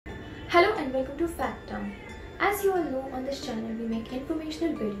and welcome to Factown. As you all know, on this channel we make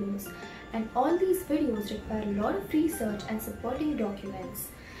informational videos, and all these videos require a lot of research and supporting documents.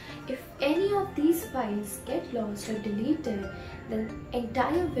 If any of these files get lost or deleted, then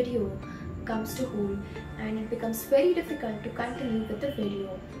entire video comes to hold and it becomes very difficult to continue with the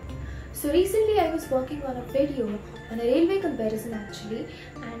video. So recently I was working on a video on a railway comparison actually,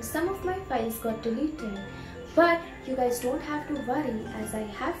 and some of my files got deleted. But you guys don't have to worry, as I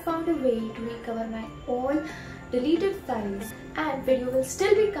have found a way to recover my all deleted files, and video will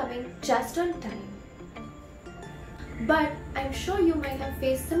still be coming just on time. But I'm sure you might have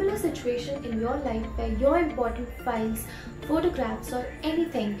faced similar situation in your life where your important files, photographs or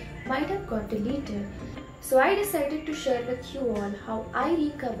anything might have got deleted. So I decided to share with you all how I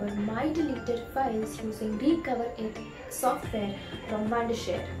recovered my deleted files using Recover It software from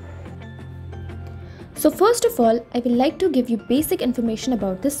Wondershare. So first of all, I will like to give you basic information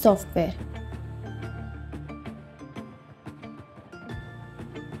about this software.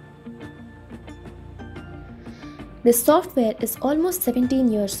 This software is almost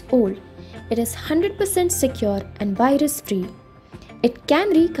 17 years old. It is 100% secure and virus-free. It can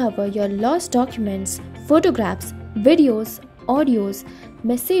recover your lost documents, photographs, videos, audios,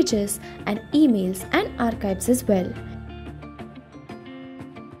 messages and emails and archives as well.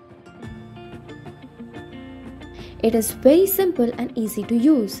 It is very simple and easy to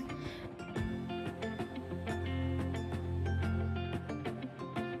use.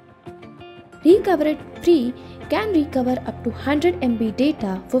 Recover It Free can recover up to 100 MB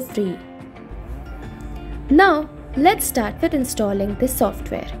data for free. Now let's start with installing this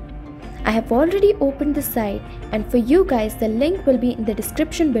software. I have already opened the site, and for you guys the link will be in the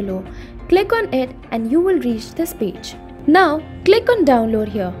description below. Click on it and you will reach this page. Now click on download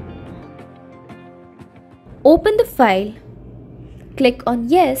here. Open the file, click on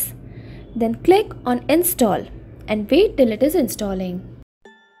yes, then click on install and wait till it is installing.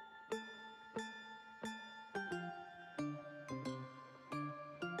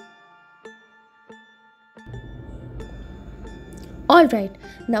 Alright,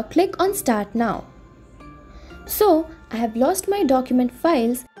 now click on start now. So I have lost my document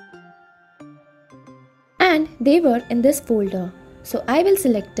files and they were in this folder. So I will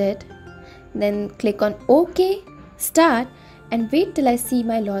select it. Then click on OK, start and wait till I see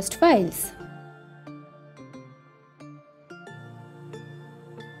my lost files.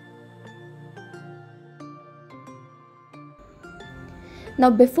 Now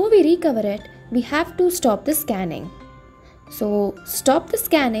before we recover it, we have to stop the scanning. So stop the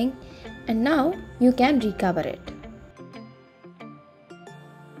scanning and now you can recover it.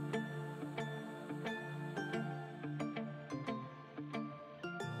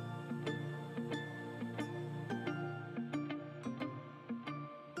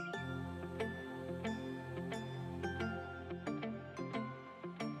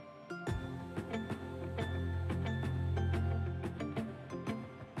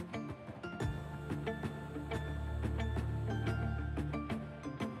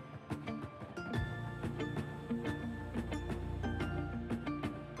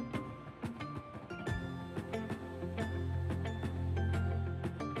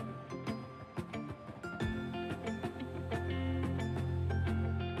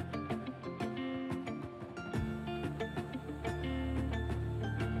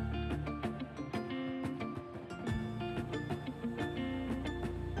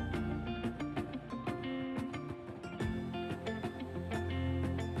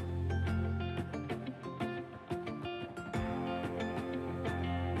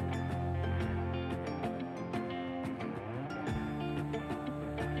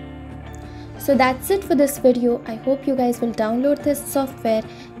 So that's it for this video. I hope you guys will download this software,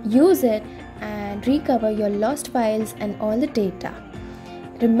 use it and recover your lost files and all the data.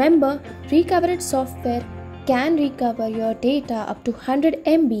 Remember, Recover It software can recover your data up to 100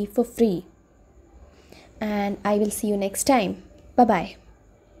 MB for free. And I will see you next time. Bye bye.